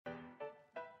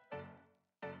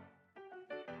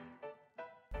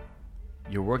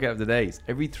your workout of the day is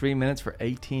every 3 minutes for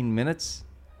 18 minutes.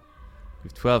 You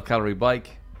have 12 calorie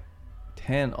bike,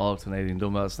 10 alternating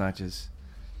dumbbell snatches,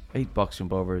 8 box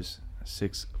jump overs,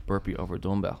 6 burpee over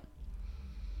dumbbell.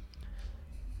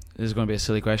 This is going to be a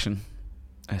silly question.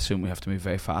 I assume we have to move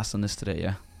very fast on this today,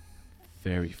 yeah?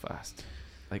 Very fast.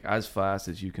 Like as fast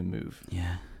as you can move.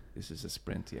 Yeah. This is a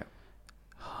sprint, yeah.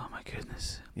 Oh my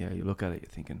goodness. Yeah, you look at it,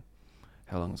 you're thinking,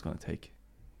 how long it's going to take?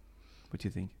 What do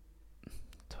you think?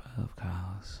 12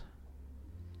 cows.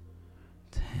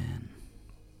 10.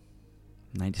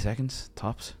 90 seconds,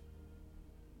 tops.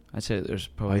 I'd say there's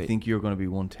probably... I think you're going to be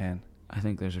 110. I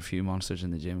think there's a few monsters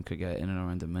in the gym could get in and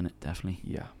around a minute, definitely.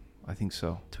 Yeah, I think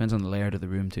so. Depends on the layout of the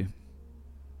room too.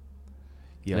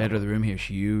 Yeah. The layout of the room here is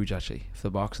huge, actually. If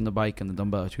the box and the bike and the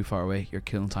dumbbell are too far away, you're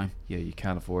killing time. Yeah, you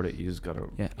can't afford it. You just got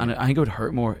to... Yeah, and I think it would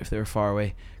hurt more if they were far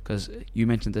away, because you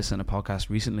mentioned this in a podcast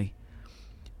recently.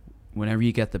 Whenever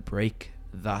you get the break,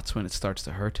 that's when it starts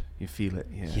to hurt. You feel it,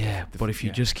 yeah. Yeah, but if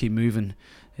you just keep moving,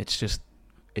 it's just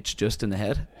in the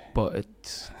head, but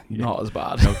it's not as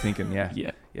bad. No thinking, yeah.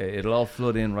 Yeah. Yeah, it'll all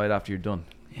flood in right after you're done.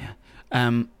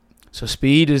 Yeah. So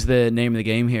speed is the name of the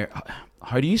game here.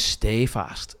 How do you stay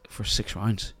fast for 6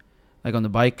 rounds? Like on the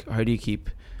bike, how do you keep...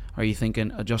 Are you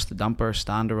thinking adjust the damper,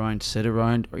 stand around, sit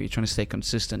around, or are you trying to stay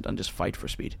consistent and just fight for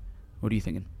speed? What are you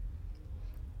thinking?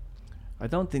 I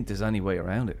don't think there's any way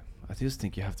around it. I just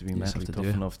think you have to be mentally tough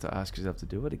enough to ask yourself to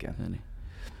do it again. Really?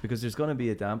 Because there's going to be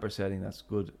a damper setting that's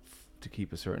good to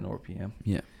keep a certain RPM.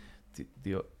 Yeah.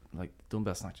 The like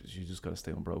dumbbell snatches, you just got to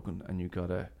stay unbroken, and you got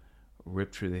to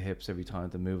rip through the hips every time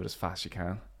to move it as fast as you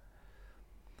can.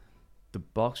 The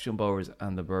box jump overs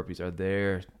and the burpees are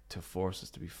there to force us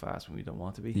to be fast when we don't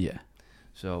want to be. Yeah.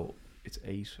 So it's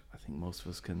 8. I think most of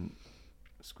us can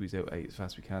squeeze out 8 as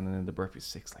fast as we can, and then the burpees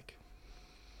 6. Like,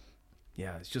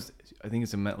 yeah, it's just, I think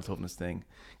it's a mental toughness thing.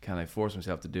 Can I force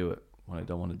myself to do it when I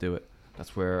don't want to do it?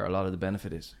 That's where a lot of the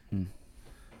benefit is.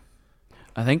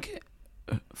 I think,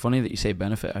 funny that you say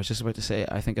benefit. I was just about to say,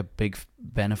 I think a big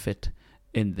benefit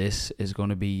in this is going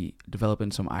to be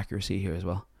developing some accuracy here as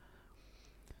well.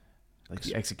 Like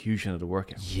the execution of the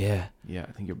workout. Yeah. Yeah,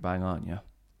 I think you're bang on, yeah.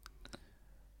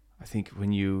 I think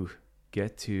when you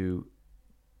get to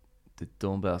the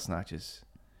dumbbell snatches,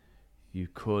 you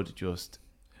could just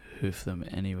hoof them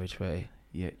any which way.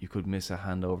 Yeah, you could miss a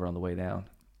handover on the way down.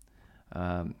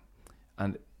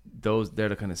 And they're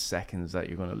the kind of seconds that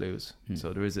you're going to lose.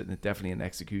 So there is definitely an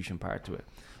execution part to it.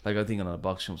 Like I think on a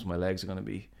box jumps, my legs are going to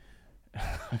be...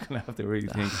 I'm going to have to really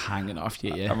think... Hanging off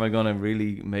you, yeah. Am I going to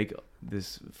really make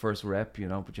this first rep, you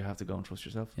know? But you have to go and trust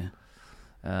yourself. Yeah.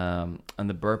 And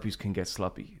the burpees can get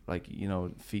sloppy. Like, you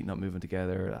know, feet not moving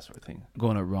together, that sort of thing.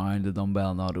 Going around the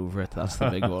dumbbell, not over it. That's the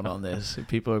big one on this.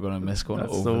 People are going to miss going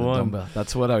over the dumbbell.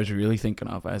 That's what I was really thinking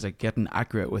of. I was like getting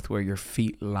accurate with where your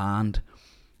feet land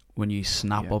when you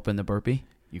snap up in the burpee.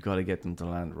 You got to get them to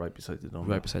land right beside the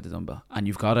dumbbell. Right beside the dumbbell. And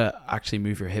you've got to actually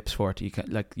move your hips for it. You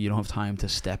don't have time to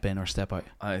step in or step out.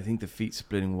 I think the feet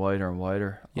splitting wider and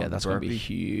wider. Yeah, that's going to be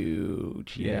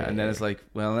huge. Yeah, and then it's like,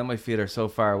 well, then my feet are so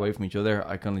far away from each other,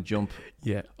 I kind of jump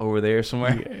over there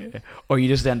somewhere. Yeah. Or you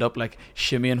just end up like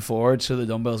shimmying forward so the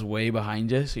dumbbell's way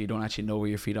behind you, so you don't actually know where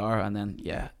your feet are. And then,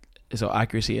 so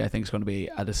accuracy, I think, is going to be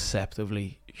a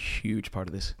deceptively huge part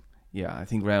of this. Yeah, I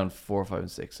think round 4, 5, and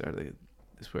 6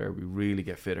 is where we really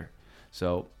get fitter.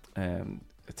 So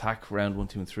attack round 1,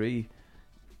 2, and 3.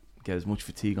 Get as much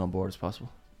fatigue on board as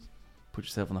possible. Put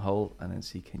yourself in the hole, and then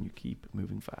see, can you keep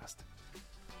moving fast?